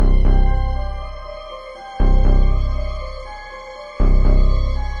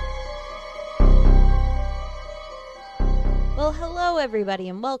everybody,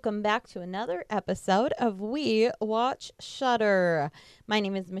 and welcome back to another episode of We Watch Shudder. My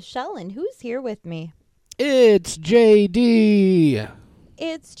name is Michelle, and who's here with me? It's JD.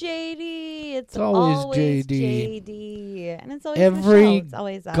 It's JD. It's always JD. And it's always Every Michelle. It's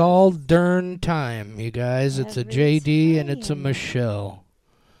always us. gall darn time, you guys. It's a Every JD and it's a time. Michelle.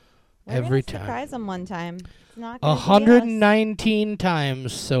 We're Every gonna time. surprise them one time. It's not gonna be us. 119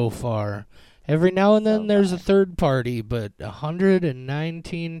 times so far. Every now and then So there's far. a third party, but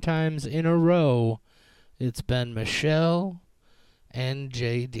 119 times in a row, it's been Michelle and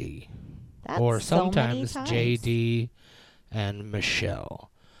JD. That's Or so many sometimes times. JD and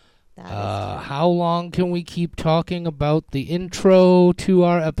Michelle. That is true. How long can we keep talking about the intro to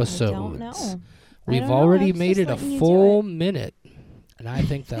our episodes? I don't know. We've don't know. already I was made just it a letting you do full it. minute, and I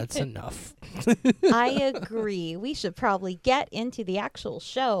think that's enough. I agree. We should probably get into the actual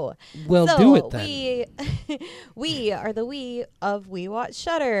show. Well, so do it then. we are the we of We Watch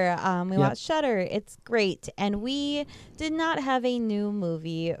Shudder. We watch Shudder. It's great. And we did not have a new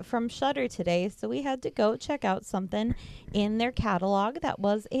movie from Shudder today, so we had to go check out something in their catalog that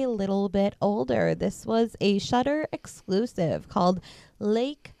was a little bit older. This was a Shudder exclusive called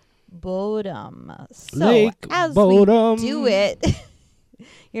Lake Bodom. So Lake as Bodom. we do it...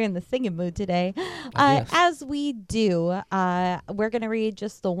 You're in the singing mood today. Yes. As we do, we're going to read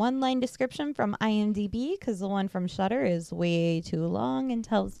just the one-line description from IMDb because the one from Shudder is way too long and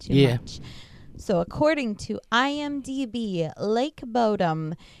tells too much. So according to IMDb, Lake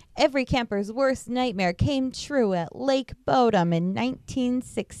Bodom, every camper's worst nightmare came true at Lake Bodom in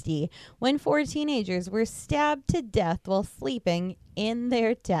 1960 when 4 teenagers were stabbed to death while sleeping in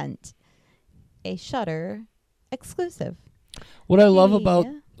their tent. A Shudder exclusive. What I love about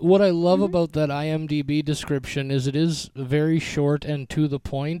Mm-hmm. about that IMDb description is it is very short and to the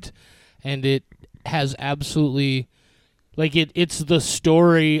point, and it has absolutely it's the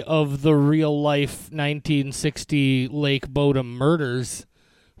story of the real life 1960 Lake Bodom murders,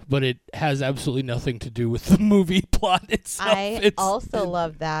 but it has absolutely nothing to do with the movie plot itself. I also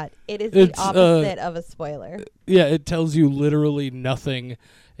love that. It is the opposite of a spoiler. Yeah, it tells you literally nothing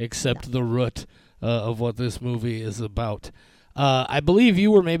except the root of what this movie is about. I believe you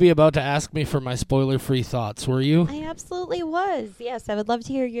were maybe about to ask me for my spoiler-free thoughts, were you? I absolutely was. Yes, I would love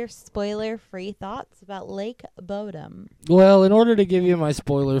to hear your spoiler-free thoughts about Lake Bodom. Well, in order to give you my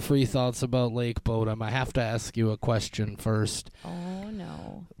spoiler-free thoughts about Lake Bodom, I have to ask you a question first. Oh,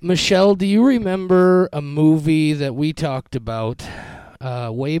 no. Michelle, do you remember a movie that we talked about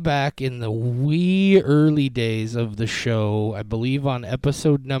way back in the wee early days of the show, I believe on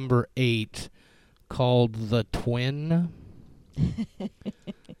episode number 8, called The Twin?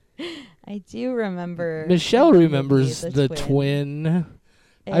 I do remember. Michelle the remembers movie, The Twin.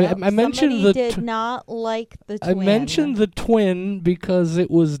 Yep, I mentioned somebody did not like The I Twin. mentioned The Twin because it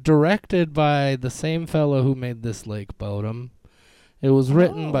was directed by the same fellow who made this Lake Bodom. It was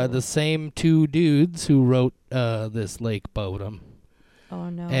written by the same 2 dudes who wrote this Lake Bodom. Oh,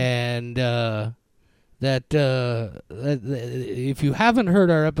 no. And that if you haven't heard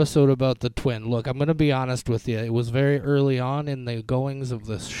our episode about The Twin, look, I'm going to be honest with you. It was very early on in the goings of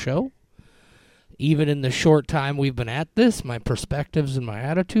this show. Even in the short time we've been at this, my perspectives and my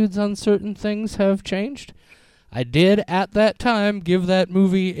attitudes on certain things have changed. I did, at that time, give that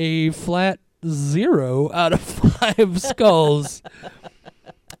movie a flat 0 out of 5 skulls.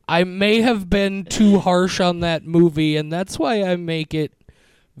 I may have been too harsh on that movie, and that's why I make it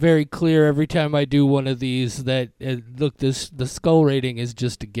very clear every time I do one of these that, look, the skull rating is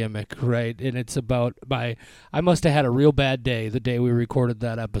just a gimmick, right? And it's about I must have had a real bad day the day we recorded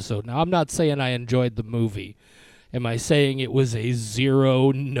that episode. Now, I'm not saying I enjoyed the movie. Am I saying it was a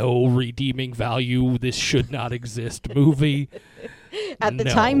 0, no redeeming value, this should not exist movie? At the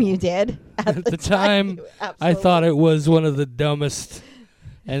No. time you did. At the time, you I thought absolutely- it was one of the dumbest,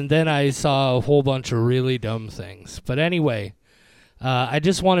 and then I saw a whole bunch of really dumb things. But anyway, I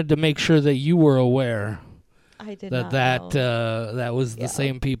just wanted to make sure that you were aware I did that not know. that was the Yeah.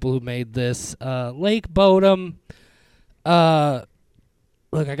 same people who made this. Lake Bodom.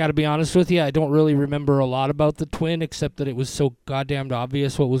 Look, I got to be honest with you. I don't really remember a lot about The Twin, except that it was so goddamn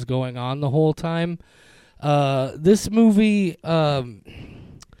obvious what was going on the whole time. This movie, I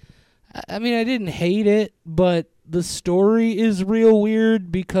mean, I didn't hate it, but the story is real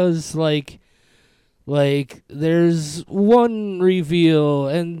weird because, like there's one reveal,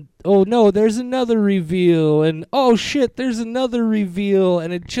 and oh no, there's another reveal, and oh shit, there's another reveal,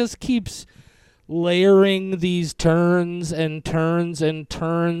 and it just keeps layering these turns and turns and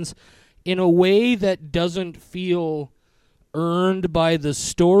turns in a way that doesn't feel earned by the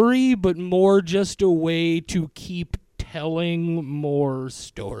story, but more just a way to keep telling more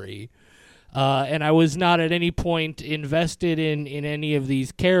story. And I was not at any point invested in any of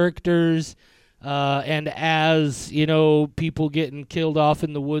these characters. And as, people getting killed off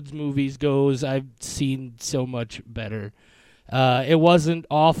in the woods movies goes, I've seen so much better. It wasn't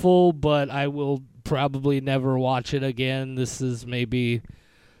awful, but I will probably never watch it again. This is maybe,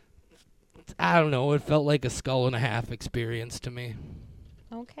 I don't know, it felt like a skull and a half experience to me.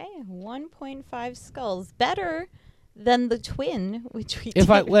 Okay, 1.5 skulls. Better than the twin, which we if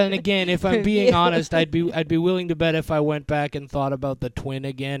I'm being honest, I'd be willing to bet if I went back and thought about the twin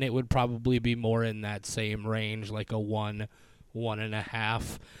again, it would probably be more in that same range, like a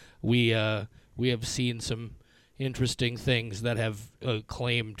 1.5. We have seen some interesting things that have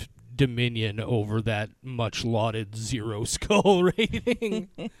claimed dominion over that much lauded 0 skull rating.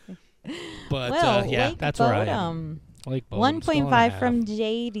 But that's Bodom. where I am. Lake Bodom, 1.5 from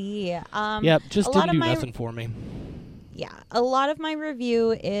JD. Yep, just didn't do nothing for me. Yeah, a lot of my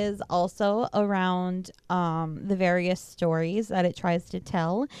review is also around the various stories that it tries to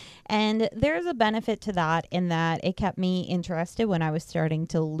tell. And there's a benefit to that in that it kept me interested when I was starting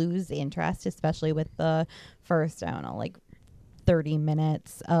to lose interest, especially with the first, 30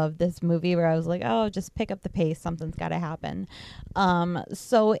 minutes of this movie where I was like, oh, just pick up the pace. Something's got to happen.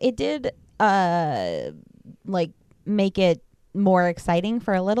 So it did make it more exciting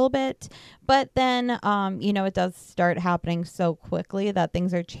for a little bit, but then it does start happening so quickly that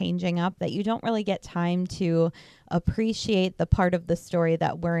things are changing up that you don't really get time to appreciate the part of the story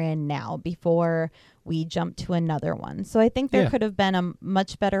that we're in now before we jump to another one. So I think there could have been a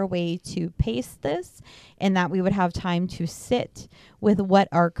much better way to pace this, in that we would have time to sit with what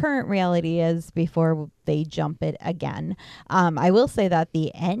our current reality is before they jump it again. I will say that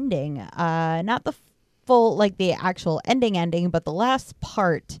the ending, not the full, the actual ending, but the last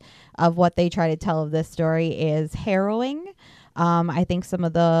part of what they try to tell of this story is harrowing. I think some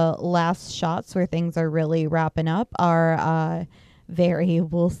of the last shots where things are really wrapping up are very,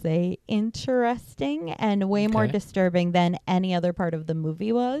 we'll say, interesting and way more disturbing than any other part of the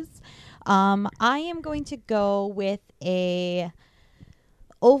movie was. I am going to go with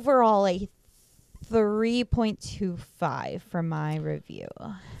overall a 3.25 for my review.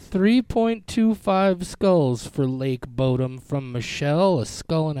 3.25 skulls for Lake Bodom from Michelle, a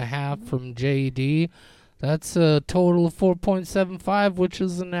skull and a half from JD. That's a total of 4.75, which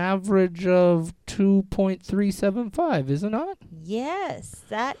is an average of 2.375, is it not? Yes,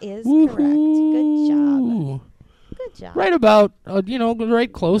 that is correct. Good job. Good job. Right about,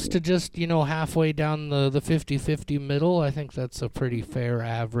 right close to just, halfway down the 50-50 middle. I think that's a pretty fair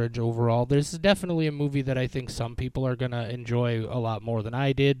average overall. This is definitely a movie that I think some people are going to enjoy a lot more than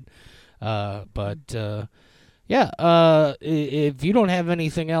I did. If you don't have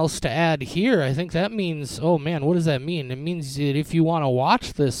anything else to add here, I think that means, oh man, what does that mean? It means that if you want to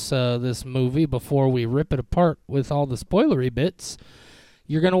watch this movie before we rip it apart with all the spoilery bits,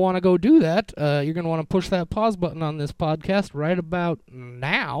 you're going to want to go do that. You're going to want to push that pause button on this podcast right about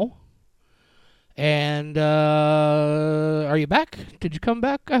now. And are you back? Did you come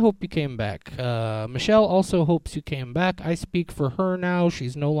back? I hope you came back. Michelle also hopes you came back. I speak for her now.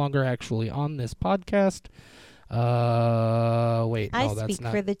 She's no longer actually on this podcast. I speak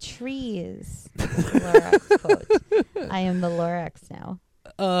for the trees. Lorax quote. I am the Lorax now.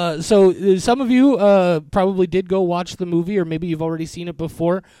 So some of you probably did go watch the movie, or maybe you've already seen it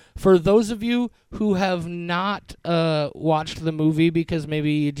before. For those of you who have not watched the movie because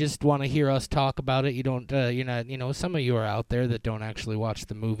maybe you just want to hear us talk about it, you don't, some of you are out there that don't actually watch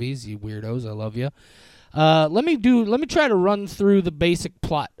the movies. You weirdos, I love you. Let me try to run through the basic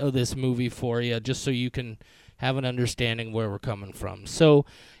plot of this movie for you, just so you can have an understanding where we're coming from. So,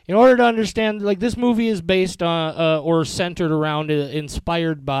 in order to understand, this movie is based on or centered around,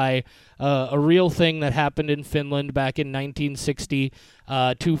 inspired by a real thing that happened in Finland back in 1960. Two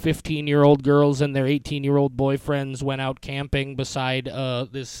 15-year-old girls and their 18-year-old boyfriends went out camping beside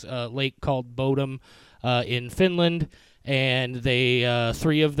this lake called Bodom in Finland, and they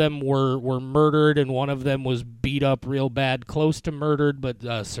 3 of them were murdered, and one of them was beat up real bad, close to murdered,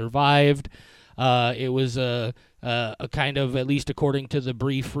 but survived. It was a kind of, at least according to the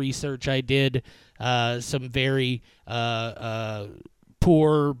brief research I did, some very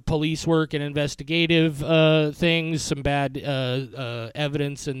poor police work and investigative things, some bad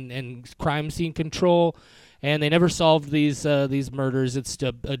evidence and crime scene control, and they never solved these murders. It's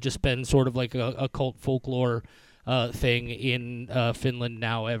just been sort of like a cult folklore thing in Finland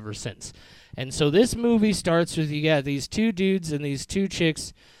now ever since. And so this movie starts with, you got these 2 dudes and these 2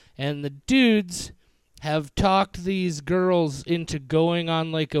 chicks, and the dudes have talked these girls into going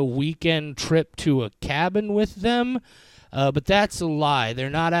on like a weekend trip to a cabin with them. But that's a lie. They're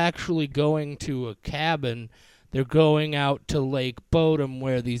not actually going to a cabin. They're going out to Lake Bodom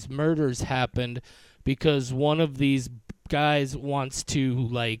where these murders happened because one of these guys wants to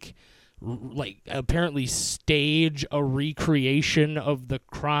like apparently stage a recreation of the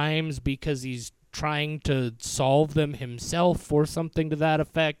crimes because he's trying to solve them himself or something to that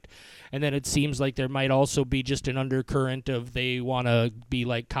effect. And then it seems like there might also be just an undercurrent of they want to be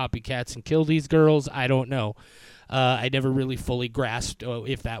like copycats and kill these girls. I don't know. I never really fully grasped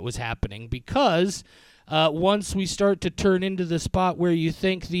if that was happening because once we start to turn into the spot where you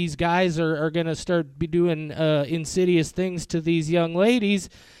think these guys are going to start be doing insidious things to these young ladies,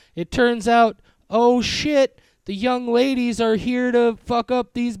 it turns out, oh shit, the young ladies are here to fuck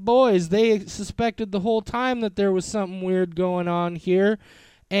up these boys. They suspected the whole time that there was something weird going on here.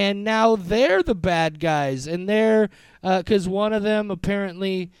 And now they're the bad guys. And they're, because one of them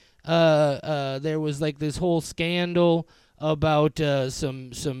apparently, there was like this whole scandal about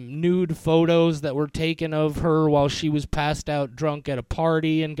some nude photos that were taken of her while she was passed out drunk at a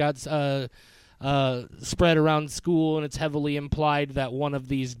party and got spread around school. And it's heavily implied that one of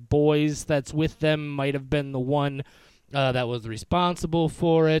these boys that's with them might have been the one that was responsible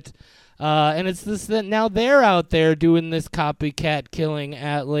for it. And it's this that now they're out there doing this copycat killing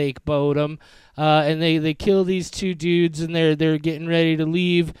at Lake Bodom, and they kill these two dudes, and they're getting ready to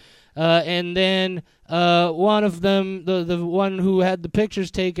leave, and then one of them, the one who had the pictures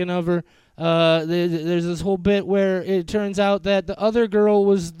taken of her, there's this whole bit where it turns out that the other girl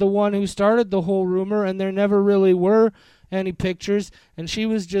was the one who started the whole rumor, and there never really were any pictures, and she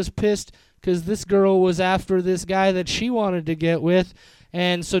was just pissed because this girl was after this guy that she wanted to get with.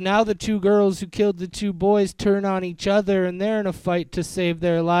 And so now the two girls who killed the two boys turn on each other, and they're in a fight to save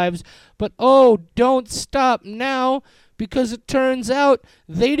their lives. But oh, don't stop now, because it turns out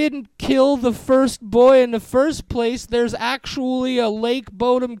they didn't kill the first boy in the first place. There's actually a Lake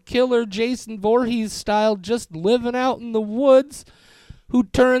Bodom killer, Jason Voorhees style, just living out in the woods, who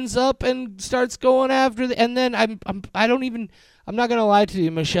turns up and starts going after and then I'm not going to lie to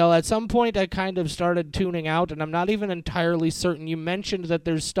you, Michelle. At some point, I kind of started tuning out, and I'm not even entirely certain. You mentioned that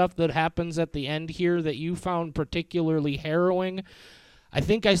there's stuff that happens at the end here that you found particularly harrowing. I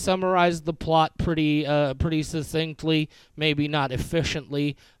think I summarized the plot pretty succinctly, maybe not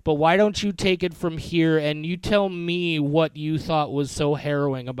efficiently, but why don't you take it from here and you tell me what you thought was so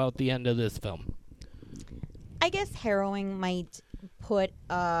harrowing about the end of this film? I guess harrowing might put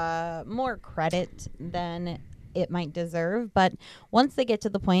more credit than it might deserve, but once they get to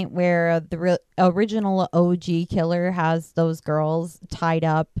the point where the original OG killer has those girls tied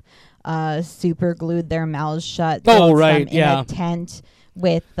up, super glued their mouths shut, oh right, them in a tent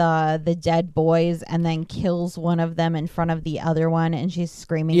with the dead boys, and then kills one of them in front of the other one, and she's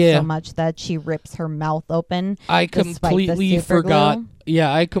screaming so much that she rips her mouth open. I completely forgot.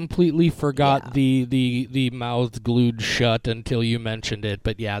 Yeah, I completely forgot the mouth glued shut until you mentioned it.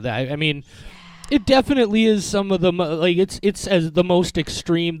 But yeah, I mean. It definitely is some of the it's as the most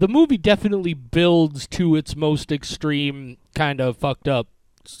extreme. The movie definitely builds to its most extreme kind of fucked up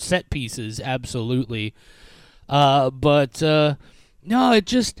set pieces, absolutely. But no, it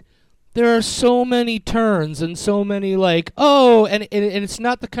just there are so many turns and so many and it's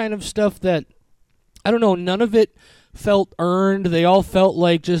not the kind of stuff that I don't know. None of it felt earned. They all felt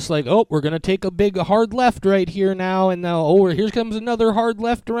oh, we're gonna take a big hard left right here now, and now here comes another hard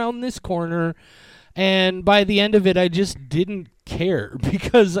left around this corner. And by the end of it, I just didn't care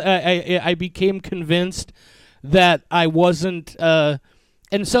because I became convinced that I wasn't. And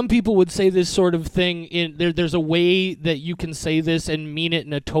some people would say this sort of thing there's a way that you can say this and mean it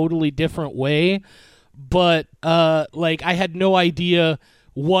in a totally different way, but I had no idea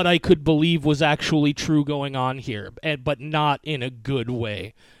what I could believe was actually true going on here, but not in a good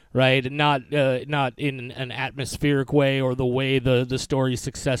way. Right, not in an atmospheric way or the way the story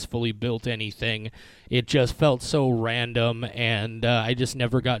successfully built anything. It just felt so random, and I just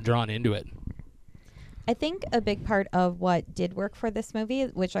never got drawn into it. I think a big part of what did work for this movie,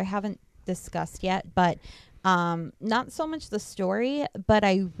 which I haven't discussed yet, but not so much the story, but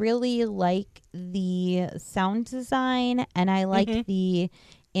I really like the sound design, and I like the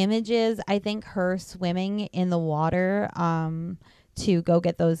images. I think her swimming in the water to go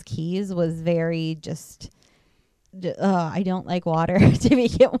get those keys was very I don't like water to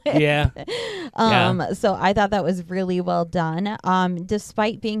begin with. Yeah. So I thought that was really well done.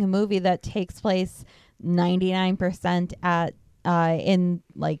 Despite being a movie that takes place 99% at in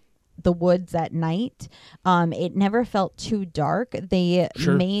the woods at night, it never felt too dark. They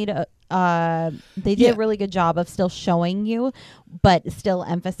made they did a really good job of still showing you, but still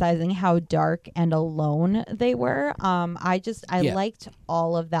emphasizing how dark and alone they were. I liked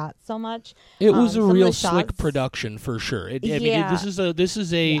all of that so much. It was a real slick production for sure. This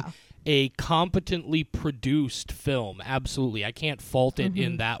is a competently produced film. Absolutely, I can't fault it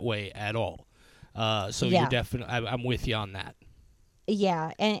in that way at all. You're definitely, I'm with you on that.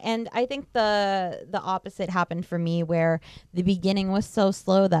 Yeah, and I think the opposite happened for me, where the beginning was so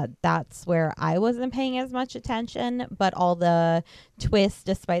slow that's where I wasn't paying as much attention, but all the twists,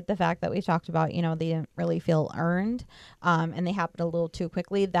 despite the fact that we talked about, they didn't really feel earned, and they happened a little too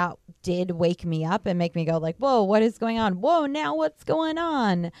quickly, that did wake me up and make me go like, whoa, what is going on? Whoa, now what's going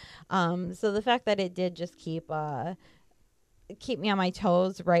on? So the fact that it did just keep me on my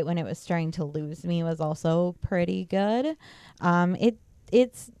toes right when it was starting to lose me was also pretty good.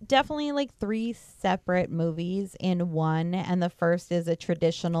 It's definitely like 3 separate movies in one, and the first is a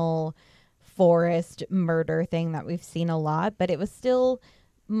traditional forest murder thing that we've seen a lot, but it was still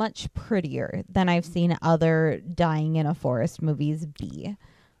much prettier than I've seen other dying in a forest movies be.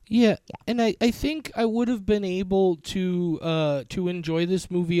 Yeah, and I think I would have been able to enjoy this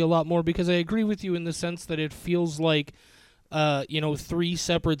movie a lot more, because I agree with you in the sense that it feels like 3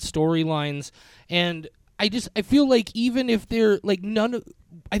 separate storylines, and I feel like even if they're like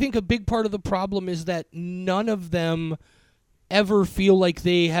I think a big part of the problem is that none of them ever feel like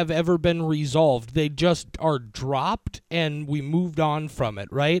they have ever been resolved. They just are dropped and we moved on from it,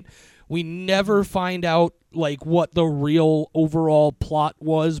 right? We never find out like what the real overall plot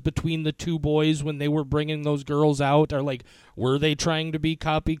was between the 2 boys when they were bringing those girls out, or like, were they trying to be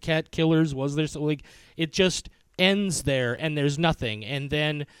copycat killers? Was there it just ends there and there's nothing. And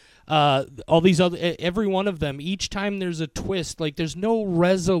then all these other, every one of them, each time there's a twist, like there's no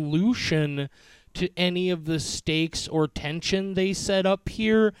resolution to any of the stakes or tension they set up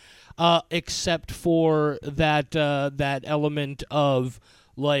here, except for that element of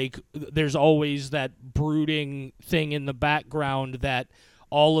like, there's always that brooding thing in the background that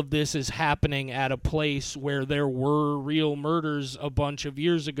all of this is happening at a place where there were real murders a bunch of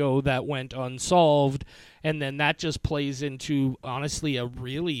years ago that went unsolved, and then that just plays into, honestly, a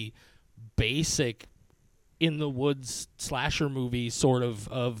really basic in the woods slasher movie sort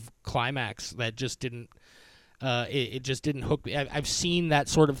of climax that just didn't it just didn't hook me. I've seen that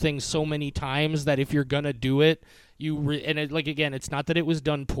sort of thing so many times that if you're gonna do it, again, it's not that it was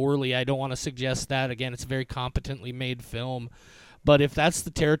done poorly. I don't want to suggest that. Again, it's a very competently made film. But if that's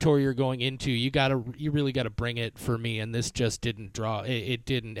the territory you're going into, you really gotta bring it for me. And this just didn't draw. It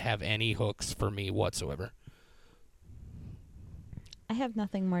didn't have any hooks for me whatsoever. I have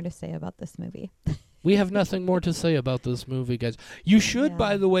nothing more to say about this movie. We have nothing more to say about this movie, guys. You should,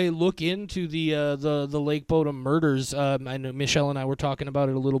 by the way, look into the Lake Bodom murders. I know Michelle and I were talking about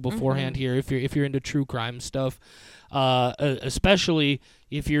it a little beforehand here. If you're into true crime stuff, especially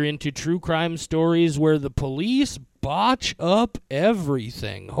if you're into true crime stories where the police botch up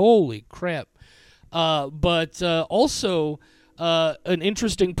everything. Holy crap! But also. An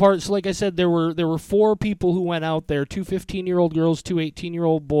interesting part. So, like I said, there were 4 people who went out there: 2 15-year-old girls, 2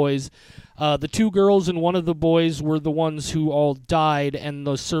 18-year-old boys. The 2 girls and one of the boys were the ones who all died, and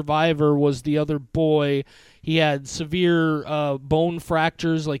the survivor was the other boy. He had severe bone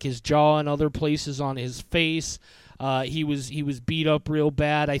fractures, like his jaw and other places on his face. He was beat up real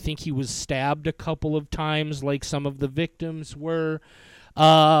bad. I think he was stabbed a couple of times, like some of the victims were.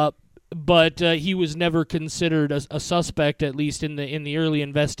 But he was never considered a suspect, at least in the early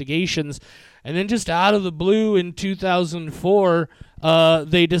investigations. And then just out of the blue in 2004,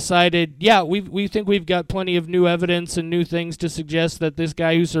 they decided, we think we've got plenty of new evidence and new things to suggest that this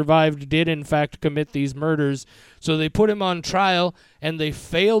guy who survived did in fact commit these murders. So they put him on trial, and they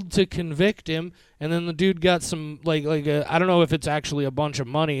failed to convict him. And then the dude got some, I don't know if it's actually a bunch of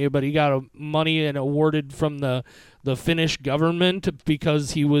money, but he got money and awarded from the Finnish government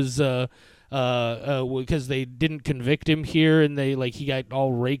because he was because they didn't convict him here, and he got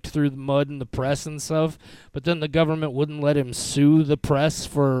all raked through the mud in the press and stuff. But then the government wouldn't let him sue the press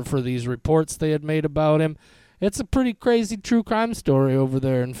for these reports they had made about him. It's a pretty crazy true crime story over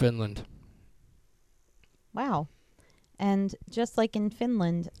there in Finland. Wow. And just like in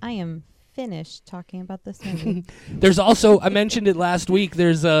Finland, I am finished talking about this movie. There's also, I mentioned it last week,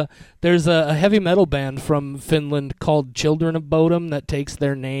 there's a heavy metal band from Finland called Children of Bodom that takes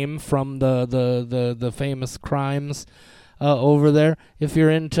their name from the famous crimes over there. If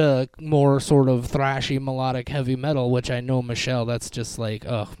you're into more sort of thrashy melodic heavy metal, which I know, Michelle, that's just like,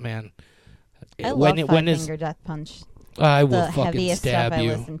 oh man. I love Five Finger Death Punch. I will fucking stab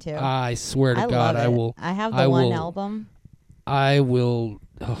you. I listen to. I swear to God, I will. I have the one album. I will.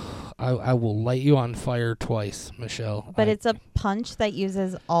 I will light you on fire twice, Michelle. But it's a punch that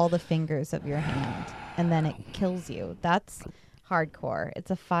uses all the fingers of your hand, and then it kills you. That's hardcore.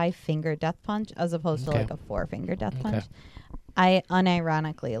 It's a 5-finger death punch as opposed to like a 4-finger death punch. I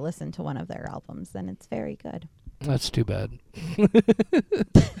unironically listened to one of their albums, and it's very good. That's too bad.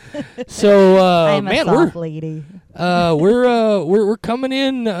 So, I'm a man, soft lady. We're coming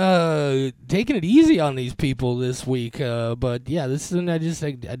in, taking it easy on these people this week. But yeah, this is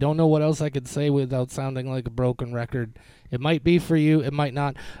I don't know what else I could say without sounding like a broken record. It might be for you, it might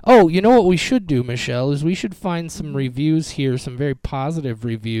not. Oh, you know what we should do, Michelle, is we should find some reviews here, some very positive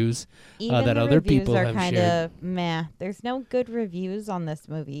reviews that other people have shared. Even the reviews are kind of meh. There's no good reviews on this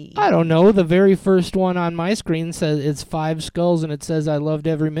movie. I don't know. The very first one on my screen says it's 5 skulls, and it says I loved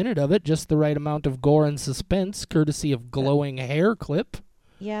every minute of it, just the right amount of gore and suspense, courtesy of glowing hair clip.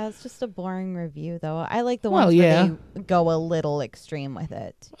 Yeah, it's just a boring review, though. I like the ones where they go a little extreme with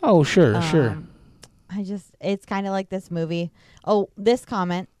it. Oh, sure. It's kind of like this movie. Oh, this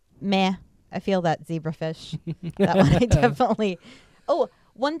comment, meh. I feel that zebrafish. That one I definitely. Oh,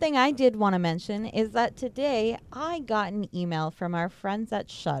 one thing I did want to mention is that today I got an email from our friends at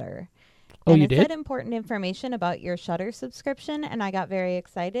Shudder. Oh, and you it did? said important information about your Shudder subscription, and I got very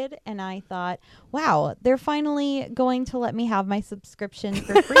excited, and I thought, wow, they're finally going to let me have my subscription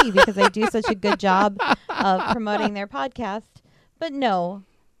for free because I do such a good job of promoting their podcast. But no,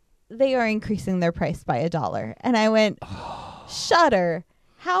 they are increasing their price by $1. And I went, Shudder,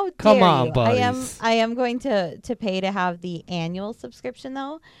 how dare Come on, you? buddies. I am going to pay to have the annual subscription,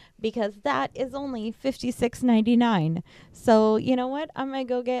 though, because that is only $56.99. So you know what? I'm going to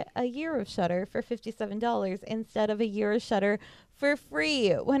go get a year of Shudder for $57 instead of a year of Shudder for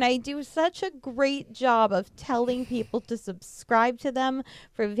free, when I do such a great job of telling people to subscribe to them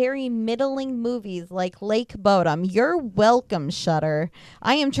for very middling movies like Lake Bodom. You're welcome, Shudder.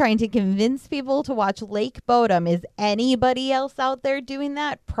 I am trying to convince people to watch Lake Bodom. Is anybody else out there doing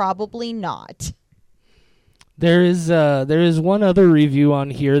that? Probably not. There is one other review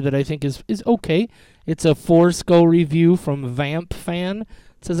on here that I think is okay. It's a 4-skull review from Vamp Fan.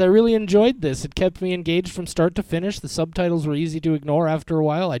 It says, I really enjoyed this. It kept me engaged from start to finish. The subtitles were easy to ignore after a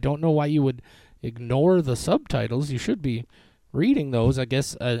while. I don't know why you would ignore the subtitles. You should be reading those, I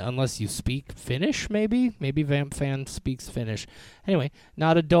guess, unless you speak Finnish, maybe? Maybe Vamp Fan speaks Finnish. Anyway,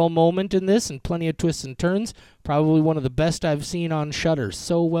 not a dull moment in this, and plenty of twists and turns. Probably one of the best I've seen on Shudder.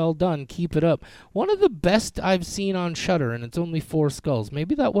 So well done. Keep it up. One of the best I've seen on Shudder, and it's only 4 skulls.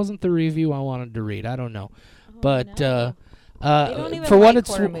 Maybe that wasn't the review I wanted to read. I don't know. But no. They don't even for like what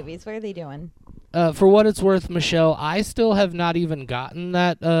horror movies. What are they doing? For what it's worth, Michelle, I still have not even gotten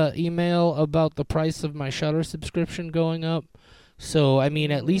that email about the price of my Shudder subscription going up. So, I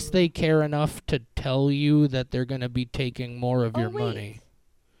mean, at least they care enough to tell you that they're going to be taking more of your money.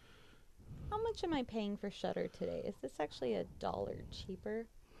 How much am I paying for Shudder today? Is this actually $1 cheaper?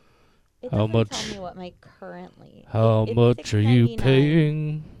 It How doesn't much? tell me what my currently. How it's much are you $6.99.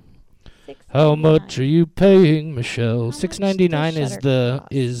 paying? How much are you paying, Michelle?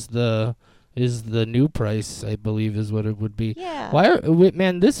 $6.99 is the new price, I believe, is what it would be. Yeah.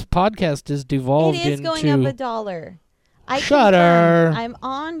 Man, this podcast has devolved into... It is going up $1. Shudder. I'm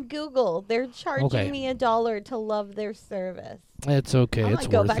on Google. They're charging me $1 to love their service. It's okay. I'm it's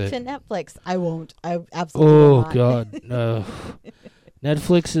gonna worth go back it. to Netflix. I won't. I absolutely will not. God. No.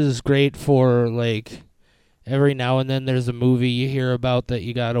 Netflix is great for, like, every now and then there's a movie you hear about that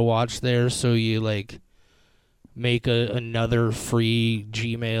you gotta watch there, so you, like, make another free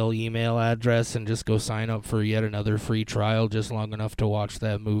Gmail email address and just go sign up for yet another free trial just long enough to watch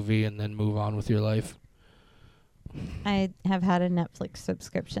that movie and then move on with your life. I have had a Netflix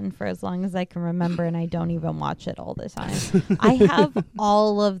subscription for as long as I can remember, and I don't even watch it all the time. I have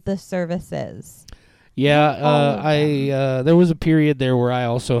all of the services. Yeah, there was a period there where I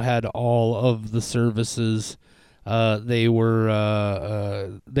also had all of the services. They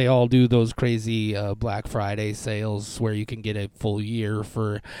all do those crazy Black Friday sales where you can get a full year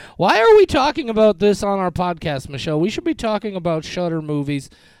for... Why are we talking about this on our podcast, Michelle? We should be talking about Shudder movies.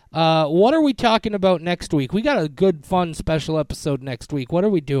 What are we talking about next week? We got a good, fun, special episode next week. What are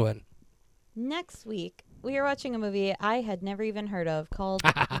we doing? Next week, we are watching a movie I had never even heard of called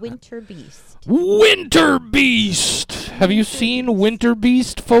Winter Beast. Winter Beast! Have you seen Winter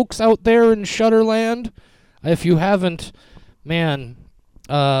Beast, folks out there in Shudderland? If you haven't, man,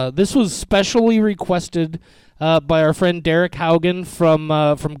 this was specially requested by our friend Derek Haugen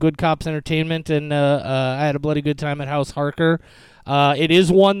from Good Cops Entertainment, and I had a bloody good time at House Harker. It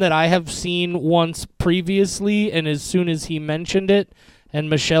is one that I have seen once previously, and as soon as he mentioned it, and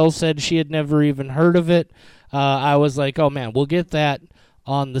Michelle said she had never even heard of it, I was like, oh man, we'll get that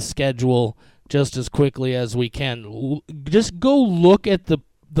on the schedule just as quickly as we can. Just go look at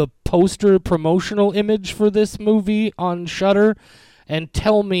the poster promotional image for this movie on Shudder and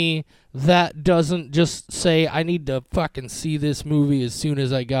tell me that doesn't just say, I need to fucking see this movie as soon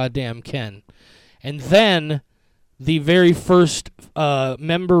as I goddamn can. And then the very first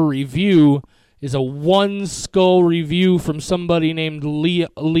member review is a one skull review from somebody named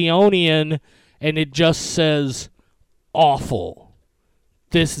Leonian, and it just says, awful.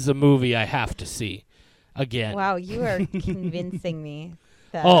 This is a movie I have to see again. Wow, you are convincing me.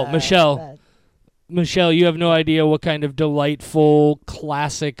 Michelle, you have no idea what kind of delightful,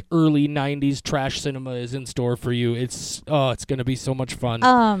 classic, early 90s trash cinema is in store for you. It's going to be so much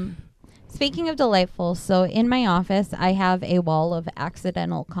fun. Speaking of delightful, so in my office, I have a wall of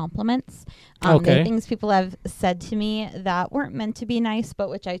accidental compliments. Okay. Things people have said to me that weren't meant to be nice, but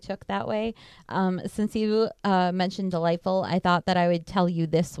which I took that way. Since you mentioned delightful, I thought that I would tell you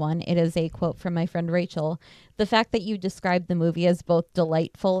this one. It is a quote from my friend Rachel. The fact that you described the movie as both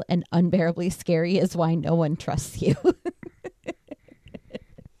delightful and unbearably scary is why no one trusts you.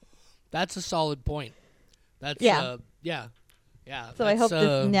 That's a solid point. That's yeah. Yeah. So I hope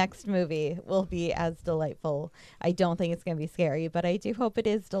this next movie will be as delightful. I don't think it's going to be scary, but I do hope it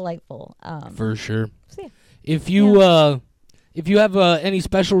is delightful. For sure. So yeah. If you have any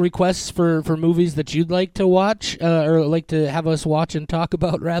special requests for movies that you'd like to watch or like to have us watch and talk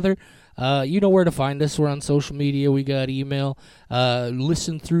about, rather, you know where to find us. We're on social media. We got email.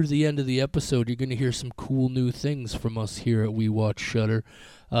 Listen through the end of the episode. You're going to hear some cool new things from us here at We Watch Shudder.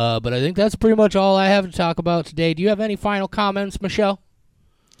 But I think that's pretty much all I have to talk about today. Do you have any final comments, Michelle?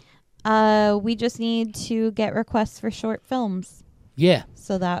 We just need to get requests for short films. Yeah.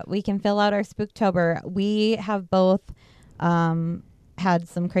 So that we can fill out our Spooktober. We have both had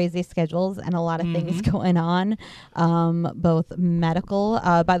some crazy schedules and a lot of things going on, both medical.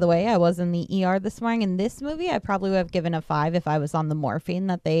 By the way, I was in the ER this morning. In this movie, I probably would have given a 5 if I was on the morphine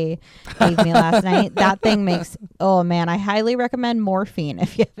that they gave me last night. That thing makes, oh man, I highly recommend morphine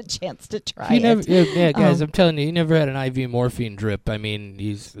if you have a chance to try it. Yeah, guys, I'm telling you, you never had an IV morphine drip. I mean,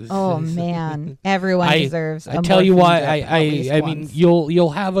 man, everyone deserves a I tell you morphine why, drip I mean, you'll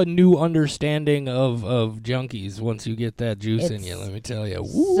have a new understanding of junkies once you get that juice in you, let me tell you.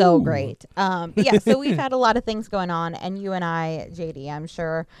 Woo. So great. Yeah, so we've had a lot of things going on, and you and I, JD, I'm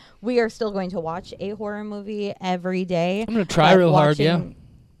sure we are still going to watch a horror movie every day. I'm going to try real hard, yeah.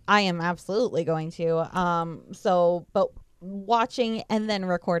 I am absolutely going to. But watching and then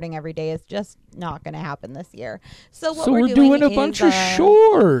recording every day is just not going to happen this year. So we're doing a bunch of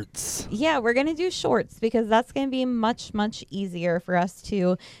shorts. Yeah, we're going to do shorts because that's going to be much, much easier for us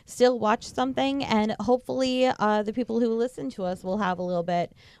to still watch something. And hopefully the people who listen to us will have a little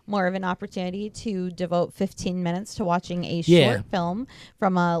bit more of an opportunity to devote 15 minutes to watching a short film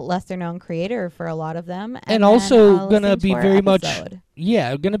from a lesser known creator for a lot of them. And also going to be very much,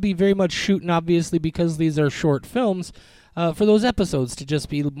 going to be very much shooting, obviously, because these are short films. For those episodes to just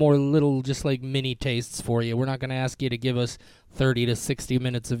be more little, just like mini tastes for you. We're not going to ask you to give us 30 to 60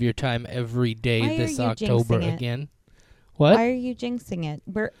 minutes of your time every day this October again. What? Why are you jinxing it?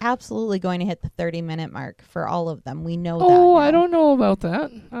 We're absolutely going to hit the 30-minute mark for all of them. We know that. Oh, I don't know about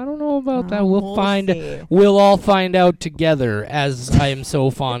that. We'll find. See. We'll all find out together, as I am so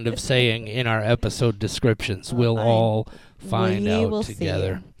fond of saying in our episode descriptions. We'll all find out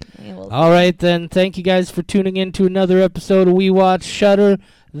together. All right, then. Thank you guys for tuning in to another episode of We Watch Shudder.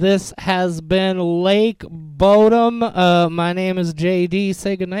 This has been Lake Bodom. My name is JD.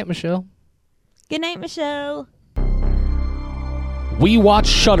 Say goodnight, Michelle. Good night, Michelle. We Watch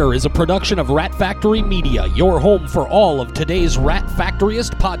Shudder is a production of Rat Factory Media, your home for all of today's Rat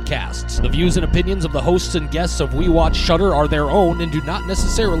Factoryist podcasts. The views and opinions of the hosts and guests of We Watch Shudder are their own and do not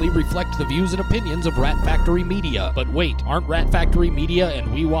necessarily reflect the views and opinions of Rat Factory Media. But wait, aren't Rat Factory Media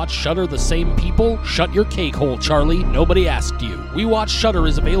and We Watch Shudder the same people? Shut your cake hole, Charlie. Nobody asked you. We Watch Shudder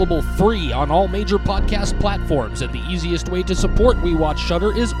is available free on all major podcast platforms, and the easiest way to support We Watch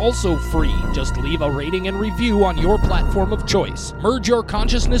Shudder is also free. Just leave a rating and review on your platform of choice. Merge your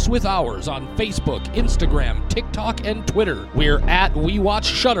consciousness with ours on Facebook, Instagram, TikTok, and Twitter. We're at We Watch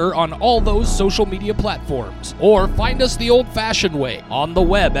Shudder on all those social media platforms. Or find us the old-fashioned way, on the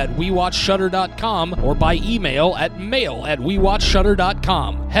web at WeWatchShudder.com or by email at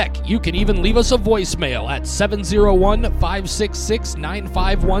mail@WeWatchShudder.com. Heck, you can even leave us a voicemail at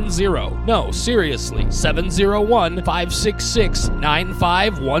 701-566-9510. No, seriously,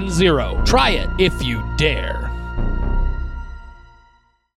 701-566-9510. Try it if you dare.